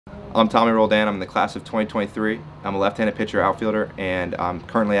I'm Tommy Roldan. I'm in the class of 2023. I'm a left-handed pitcher outfielder, and I'm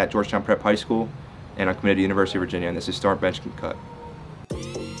currently at Georgetown Prep High School, and I'm committed to University of Virginia, and this is Start, Bench, and Cut.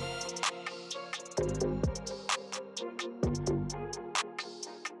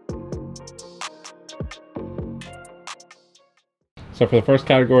 So for the first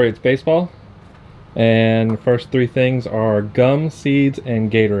category, it's baseball. And the first three things are gum, seeds,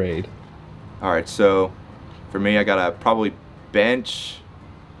 and Gatorade. All right, so for me, I gotta probably bench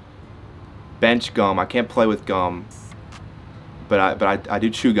gum. I can't play with gum, but I do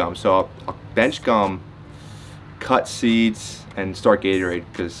chew gum. So I'll bench gum, cut seeds, and start Gatorade,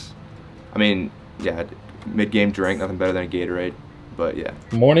 because, I mean, yeah, mid-game drink, nothing better than a Gatorade, but yeah.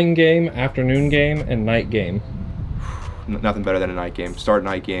 Morning game, afternoon game, and night game. Nothing better than a night game. Start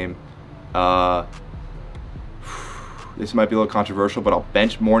night game. This might be a little controversial, but I'll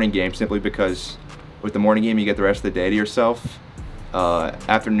bench morning game simply because with the morning game you get the rest of the day to yourself.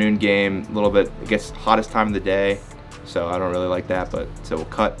 Afternoon game, a little bit, it gets hottest time of the day, so I don't really like that. But so we'll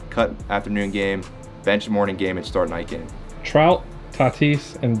cut afternoon game, bench morning game, and start night game. Trout,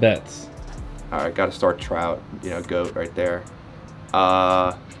 Tatis, and Betts. All right, got to start Trout. You know, GOAT right there.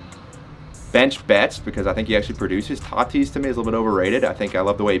 Bench Betts because I think he actually produces. Tatis to me is a little bit overrated. I think I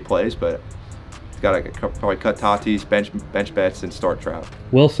love the way he plays, but got to probably cut Tatis, bench Betts, and start Trout.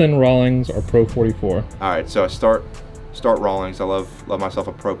 Wilson, Rawlings, or Pro 44. All right, so I start Rawlings. I love myself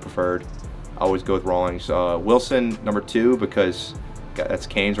a Pro preferred. I always go with Rawlings. Wilson number 2 because that's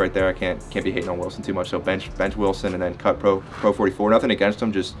Canes right there. I can't be hating on Wilson too much. So bench Wilson and then cut Pro 44. Nothing against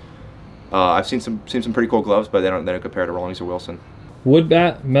him. Just I've seen some pretty cool gloves, but they don't compare to Rawlings or Wilson. Wood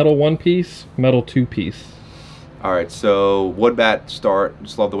bat, metal 1-piece, metal 2-piece. All right, so wood bat start.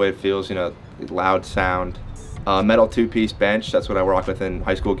 Just love the way it feels. You know, loud sound. Metal 2-piece bench. That's what I rock with in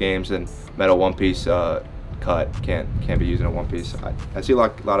high school games. And metal 1-piece cut. Can't be using a 1-piece. I see a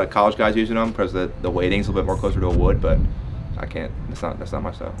lot of college guys using them because the weighting's a little bit more closer to a wood, but I can't. That's not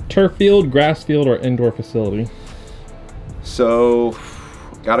my style. Turf field, grass field, or indoor facility. So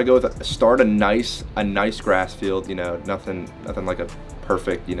gotta go with start a nice grass field. You know, nothing like a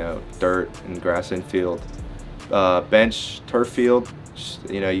perfect, you know, dirt and grass infield. Bench turf field.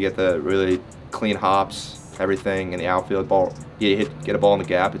 You know, you get the really clean hops, everything in the outfield. Ball, you get a ball in the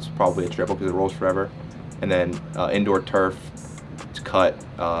gap. It's probably a triple because it rolls forever. And then indoor turf, it's cut.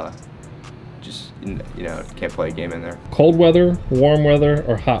 Just, you know, can't play a game in there. Cold weather, warm weather,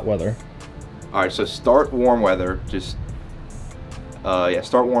 or hot weather. All right, so start warm weather. Just yeah,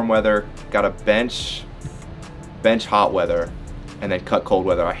 start warm weather. Got to bench hot weather, and then cut cold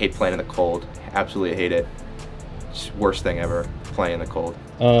weather. I hate playing in the cold. Absolutely hate it. It's worst thing ever, playing in the cold.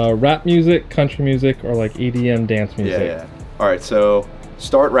 Rap music, country music, or like EDM dance music. Yeah. All right, so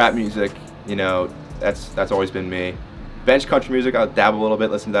start rap music. You know, that's always been me. Bench country music, I'll dabble a little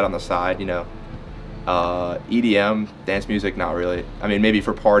bit, listen to that on the side. You know, EDM dance music, not really. I mean, maybe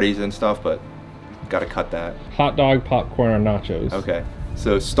for parties and stuff, but gotta cut that. Hot dog, popcorn, or nachos. Okay,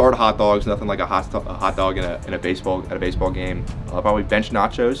 so start hot dogs. Nothing like a hot dog at a baseball game. I'll probably bench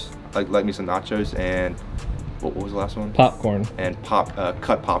nachos. Like me some nachos. And what was the last one? Popcorn. And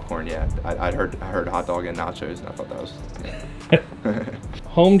cut popcorn. Yeah, I heard hot dog and nachos, and I thought that was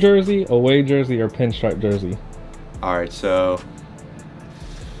Home jersey, away jersey, or pinstripe jersey. All right, so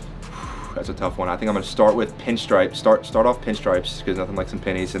that's a tough one. I think I'm gonna start with pinstripes. Start off pinstripes because nothing like some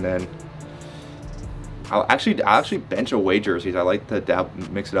pennies, and then I'll actually bench away jerseys. I like to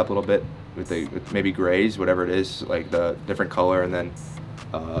mix it up a little bit with maybe grays, whatever it is, like the different color, and then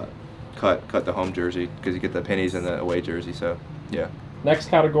cut the home jersey because you get the pennies and the away jersey. So yeah. Next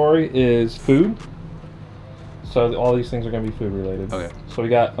category is food. So all these things are going to be food related. Okay. So we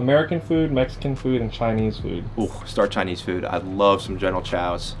got American food, Mexican food, and Chinese food. Ooh, start Chinese food. I love some General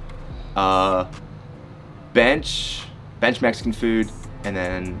Chow's. Bench Mexican food, and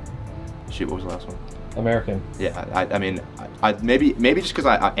then shoot, what was the last one? American. Yeah, I mean, maybe just because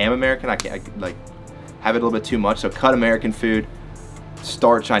I am American, I like have it a little bit too much. So cut American food,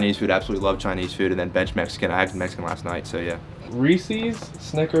 start Chinese food. Absolutely love Chinese food, and then bench Mexican. I had Mexican last night, so yeah. Reese's,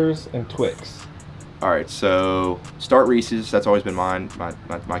 Snickers, and Twix. All right, so start Reese's. That's always been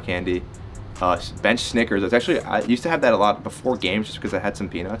my candy. Bench Snickers. It's actually, I used to have that a lot before games just because I had some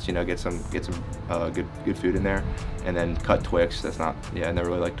peanuts. You know, get some good food in there, and then cut Twix. That's not, yeah, I never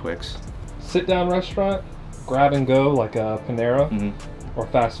really liked Twix. Sit down restaurant, grab and go like a Panera, or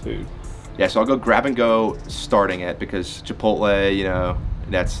fast food. Yeah, so I'll go grab and go starting it because Chipotle, you know,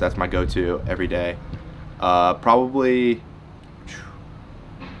 that's my go-to every day. Probably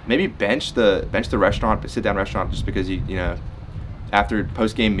maybe bench the restaurant, but sit down restaurant just because you know, after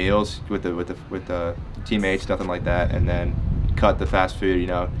post-game meals with the teammates, nothing like that, and then cut the fast food, you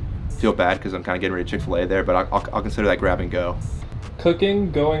know, feel bad because I'm kind of getting rid of Chick-fil-A there, but I'll consider that grab and go.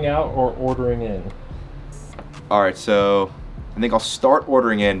 Cooking, going out, or ordering in? All right, so I think I'll start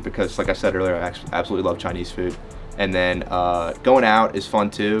ordering in because, like I said earlier, I absolutely love Chinese food. And then going out is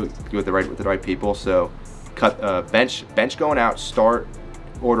fun too with the right people. So bench going out, start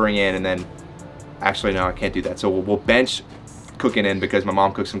ordering in, and then actually no, I can't do that. So we'll bench cooking in because my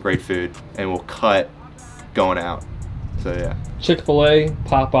mom cooks some great food, and we'll cut going out. So yeah. Chick-fil-A,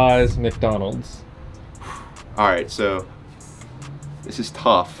 Popeyes, McDonald's. All right, so this is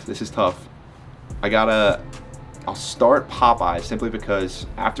tough. I'll start Popeyes simply because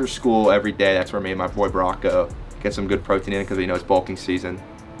after school every day, that's where me and my boy Brock go. Get some good protein in because we know it's bulking season,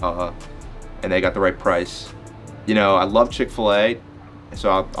 and they got the right price. You know, I love Chick-fil-A,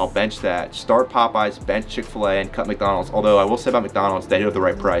 so I'll bench that. Start Popeyes, bench Chick-fil-A, and cut McDonald's. Although I will say about McDonald's, they do have the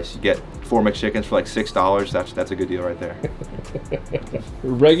right price. You get 4 McChickens for like $6. That's a good deal right there.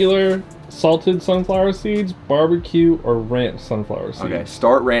 Regular salted sunflower seeds, barbecue, or ranch sunflower seeds? Okay,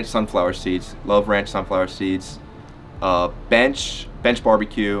 start ranch sunflower seeds. Love ranch sunflower seeds. Bench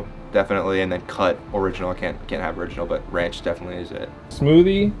barbecue, definitely, and then cut original. I can't have original, but ranch definitely is it.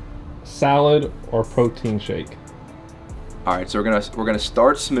 Smoothie, salad, or protein shake? All right, so we're gonna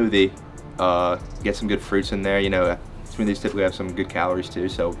start smoothie. Get some good fruits in there. You know, smoothies typically have some good calories too,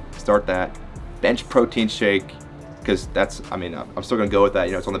 so start that. Bench protein shake, because I'm still gonna go with that.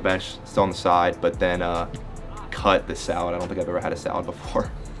 You know, it's on the bench, still on the side, but then cut the salad. I don't think I've ever had a salad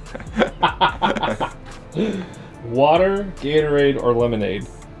before. Water, Gatorade, or lemonade?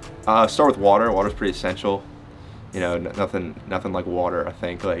 Start with water. Water's pretty essential. You know, nothing like water. I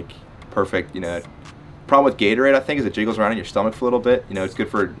think like perfect. You know, problem with Gatorade I think is it jiggles around in your stomach for a little bit. You know, it's good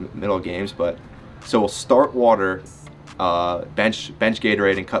for middle of games, but so we'll start water, bench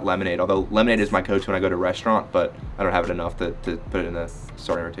Gatorade, and cut lemonade. Although lemonade is my go-to when I go to a restaurant, but I don't have it enough to put it in the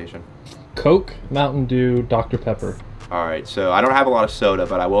starting rotation. Coke, Mountain Dew, Dr. Pepper. All right, so I don't have a lot of soda,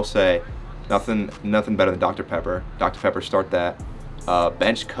 but I will say nothing better than Dr. Pepper. Dr. Pepper, start that.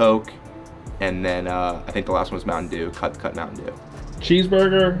 Bench Coke, and then I think the last one was Mountain Dew. Cut Mountain Dew.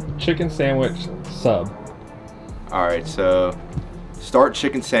 Cheeseburger, chicken sandwich, sub. All right, so start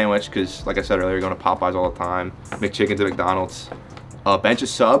chicken sandwich because, like I said earlier, you're going to Popeyes all the time. McChickens at McDonald's. Bench a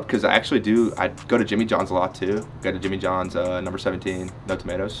sub because I go to Jimmy John's a lot too. Go to Jimmy John's number 17, no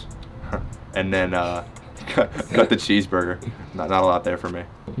tomatoes, and then cut the cheeseburger. Not a lot there for me.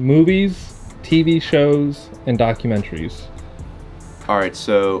 Movies, TV shows, and documentaries. All right,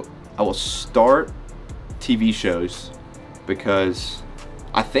 so I will start TV shows because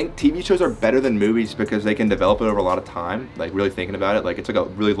I think TV shows are better than movies because they can develop it over a lot of time, like really thinking about it. Like it's like a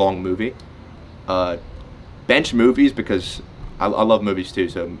really long movie. Bench movies because I love movies too,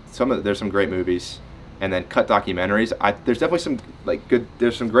 so there's some great movies. And then cut documentaries. There's definitely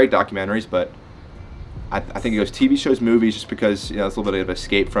there's some great documentaries, but I think it goes TV shows, movies, just because, you know, it's a little bit of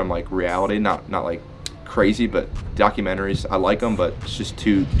escape from like reality, not like crazy, but documentaries, I like them, but it's just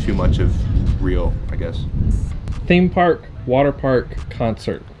too much of real, I guess. Theme park, water park,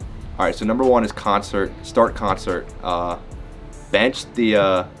 concert. All right, so number one is concert. Start concert. Bench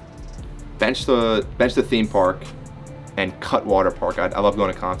the theme park, and cut water park. I love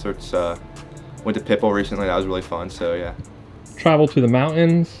going to concerts. Went to Pitbull recently. That was really fun. So yeah. Travel to the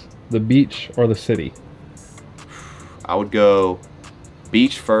mountains, the beach, or the city. I would go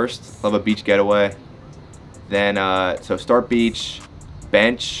beach first. Love a beach getaway. Then so start beach,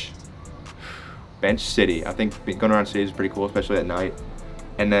 bench city. I think going around city is pretty cool, especially at night.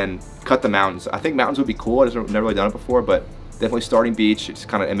 And then cut the mountains. I think mountains would be cool. I've never really done it before, but definitely starting beach. It's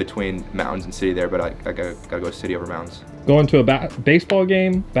kind of in between mountains and city there, but I gotta go city over mountains. Going to a baseball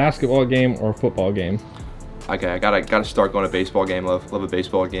game, basketball game, or football game. Okay, I gotta start going to a baseball game. Love a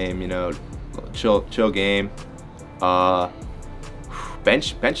baseball game. You know, chill game.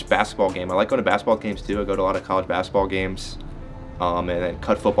 Bench basketball game. I like going to basketball games too. I go to a lot of college basketball games, and then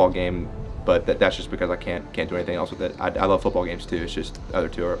cut football game. But that's just because I can't do anything else with it. I love football games too. It's just the other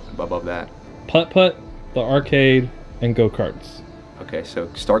two are above that. Putt, the arcade, and go-karts. Okay,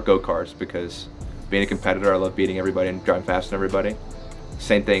 so start go-karts because being a competitor, I love beating everybody and driving faster than everybody.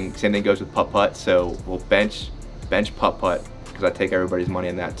 Same thing goes with putt. So we'll bench putt because I take everybody's money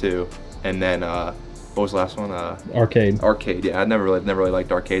in that too. And then what was the last one? Arcade. Arcade. Yeah, I never really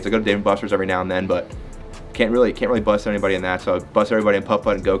liked arcades. I go to Dave & Buster's every now and then, but can't really bust anybody in that. So I bust everybody in putt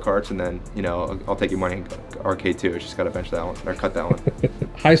and go-karts, and then, you know, I'll take your money in arcade too. It's just gotta bench that one or cut that one.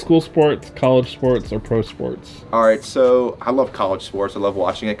 High school sports, college sports, or pro sports? All right, so I love college sports. I love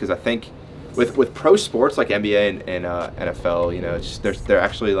watching it because I think with pro sports like NBA and NFL, you know, it's just, they're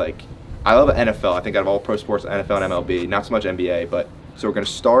actually like, I love NFL. I think out of all pro sports, NFL and MLB, not so much NBA, but so we're gonna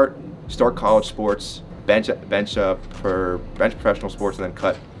start start college sports, bench professional sports, and then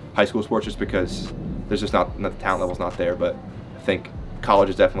cut high school sports, just because there's just not the talent level's not there. But I think college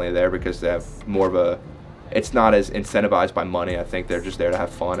is definitely there because they have more of a, it's not as incentivized by money. I think they're just there to have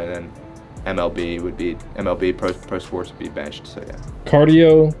fun, and then MLB pro sports would be benched. So yeah.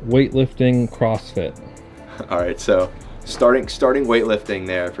 Cardio, weightlifting, CrossFit. All right, so starting weightlifting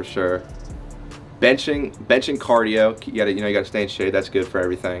there for sure. Benching cardio. You gotta stay in shape. That's good for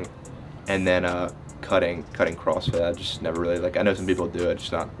everything. And then cutting CrossFit. I just never really, like, I know some people do it,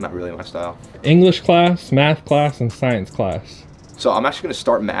 just not really my style. English class, math class, and science class. So I'm actually gonna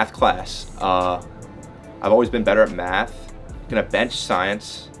start math class. I've always been better at math. Gonna bench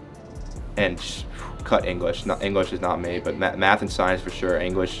science and cut English. English is not me, but math and science for sure.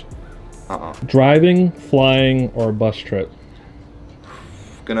 English, Driving, flying, or bus trip.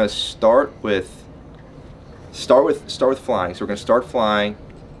 Gonna start with flying. So we're gonna start flying.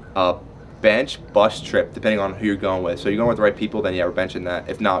 Bench, bus trip, depending on who you're going with. So you're going with the right people, then yeah, we're benching that.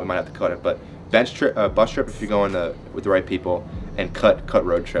 If not, we might have to cut it. But bench trip, bus trip if you're going with the right people, and cut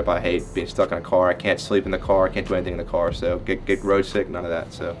road trip. I hate being stuck in a car. I can't sleep in the car. I can't do anything in the car. So get road sick, none of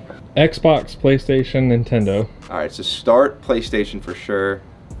that. So Xbox, PlayStation, Nintendo. All right, so start PlayStation for sure.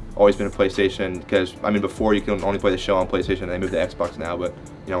 Always been a PlayStation, because I mean before you can only play the show on PlayStation. They moved to Xbox now, but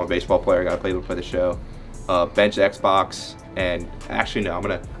you know I'm a baseball player. I gotta play the show. Bench Xbox, and actually no, I'm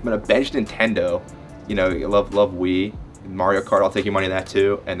gonna bench Nintendo. You know, I love Wii, Mario Kart. I'll take your money on that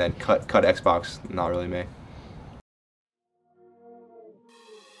too, and then cut Xbox. Not really me.